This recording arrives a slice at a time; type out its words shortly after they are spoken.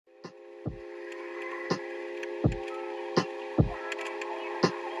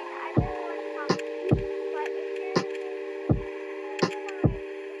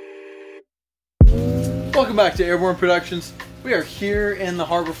Welcome back to Airborne Productions. We are here in the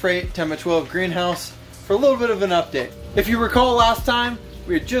Harbor Freight 10x12 greenhouse for a little bit of an update. If you recall last time,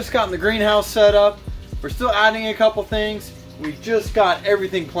 we had just gotten the greenhouse set up. We're still adding a couple things. We just got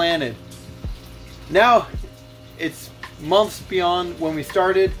everything planted. Now it's months beyond when we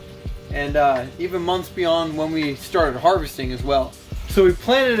started, and even months beyond when we started harvesting as well. So we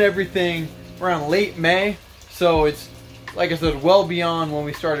planted everything around late May, so it's, like I said, well beyond when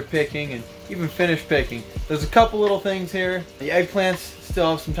we started picking and even finished picking. There's a couple little things here. The eggplants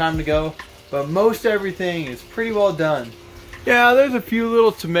still have some time to go, but most everything is pretty well done. Yeah, there's a few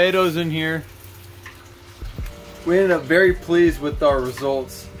little tomatoes in here. We ended up very pleased with our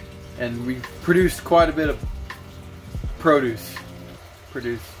results, and we produced quite a bit of produce.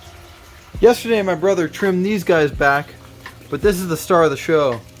 Yesterday my brother trimmed these guys back, but this is the star of the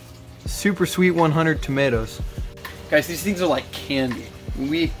show. Super Sweet 100 tomatoes. Guys, these things are like candy.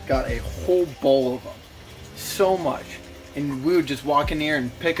 We got a whole bowl of them. So much. And we would just walk in here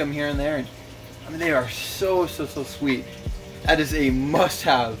and pick them here and there. And I mean, they are so sweet. That is a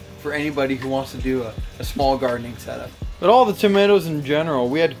must-have for anybody who wants to do a small gardening setup. But all the tomatoes in general,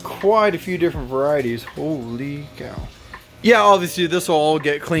 we had quite a few different varieties. Holy cow. Yeah, obviously this will all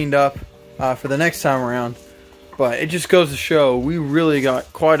get cleaned up for the next time around. But it just goes to show we really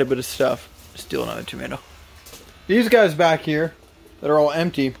got quite a bit of stuff. Steal another tomato. These guys back here that are all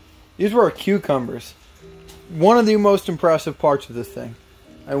empty, these were our cucumbers. One of the most impressive parts of this thing.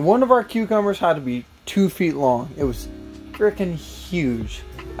 And one of our cucumbers had to be 2 feet long. It was freaking huge.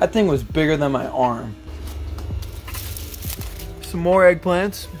 That thing was bigger than my arm. Some more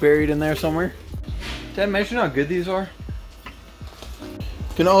eggplants buried in there somewhere. Did I mention how good these are?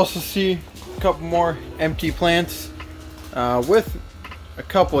 You can also see a couple more empty plants with a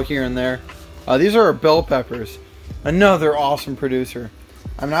couple here and there. These are our bell peppers. Another awesome producer.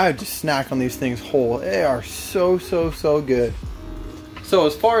 I mean, I would just snack on these things whole. They are so good. So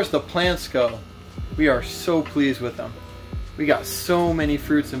as far as the plants go, we are so pleased with them. We got so many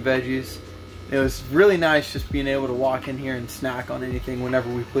fruits and veggies. It was really nice just being able to walk in here and snack on anything whenever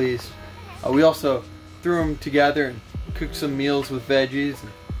we pleased. We also threw them together and cooked some meals with veggies.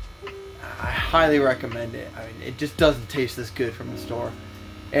 I highly recommend it. I mean, it just doesn't taste this good from the store.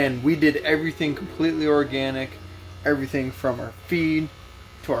 And we did everything completely organic. Everything from our feed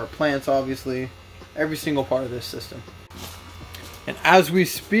to our plants, obviously. Every single part of this system. And as we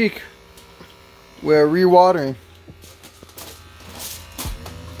speak, we're rewatering.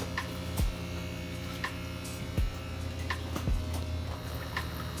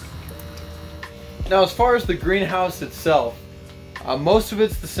 Now, as far as the greenhouse itself, most of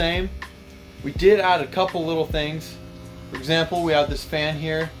it's the same. We did add a couple little things. For example, we have this fan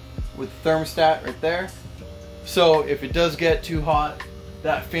here with the thermostat right there. So if it does get too hot,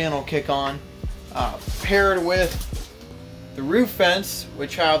 that fan will kick on. Paired with the roof vents,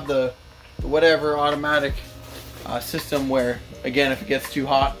 which have the whatever automatic system where, again, if it gets too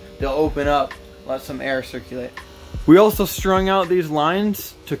hot, they'll open up, let some air circulate. We also strung out these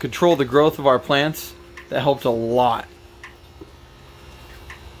lines to control the growth of our plants. That helped a lot.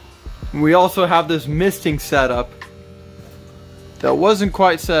 We also have this misting setup that wasn't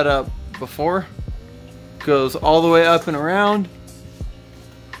quite set up before. Goes all the way up and around,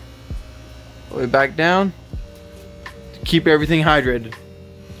 all the way back down to keep everything hydrated.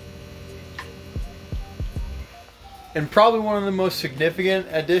 And probably one of the most significant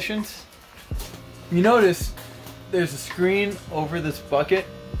additions, you notice there's a screen over this bucket.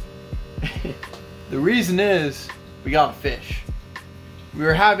 The reason is we got a fish. We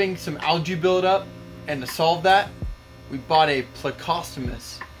were having some algae buildup, and to solve that, we bought a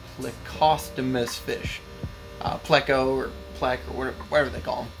plecostomus fish. Pleco or plec or whatever they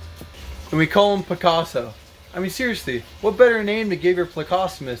call them. And we call him Picasso. I mean, seriously, what better name to give your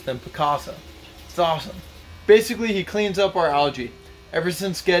plecostomus than Picasso? It's awesome. Basically, he cleans up our algae. Ever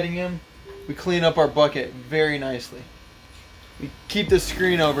since getting him, we clean up our bucket very nicely. We keep the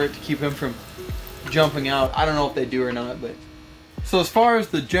screen over it to keep him from jumping out. I don't know if they do or not, but... So as far as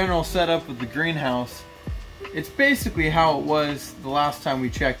the general setup of the greenhouse, it's basically how it was the last time we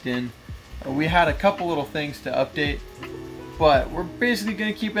checked in. We had a couple little things to update, but we're basically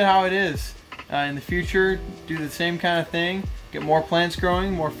going to keep it how it is. In the future, do the same kind of thing, get more plants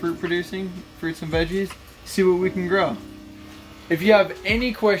growing, more fruit producing, fruits and veggies, see what we can grow. If you have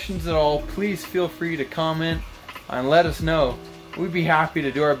any questions at all, please feel free to comment and let us know. We'd be happy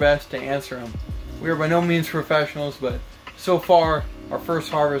to do our best to answer them. We are by no means professionals, but so far our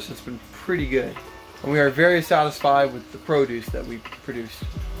first harvest has been pretty good. And we are very satisfied with the produce that we produced.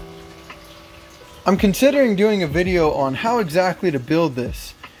 I'm considering doing a video on how exactly to build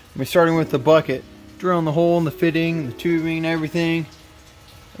this. We're starting with the bucket, drilling the hole in the fitting, the tubing and everything.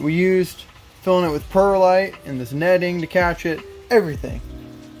 We used filling it with perlite and this netting to catch it, everything.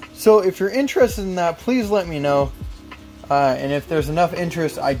 So if you're interested in that, please let me know. And if there's enough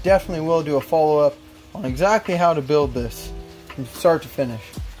interest, I definitely will do a follow-up on exactly how to build this from start to finish.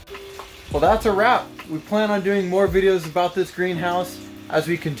 Well, that's a wrap. We plan on doing more videos about this greenhouse as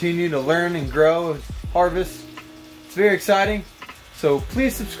we continue to learn and grow and harvest. It's very exciting. So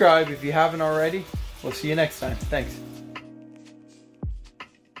please subscribe if you haven't already. We'll see you next time. Thanks.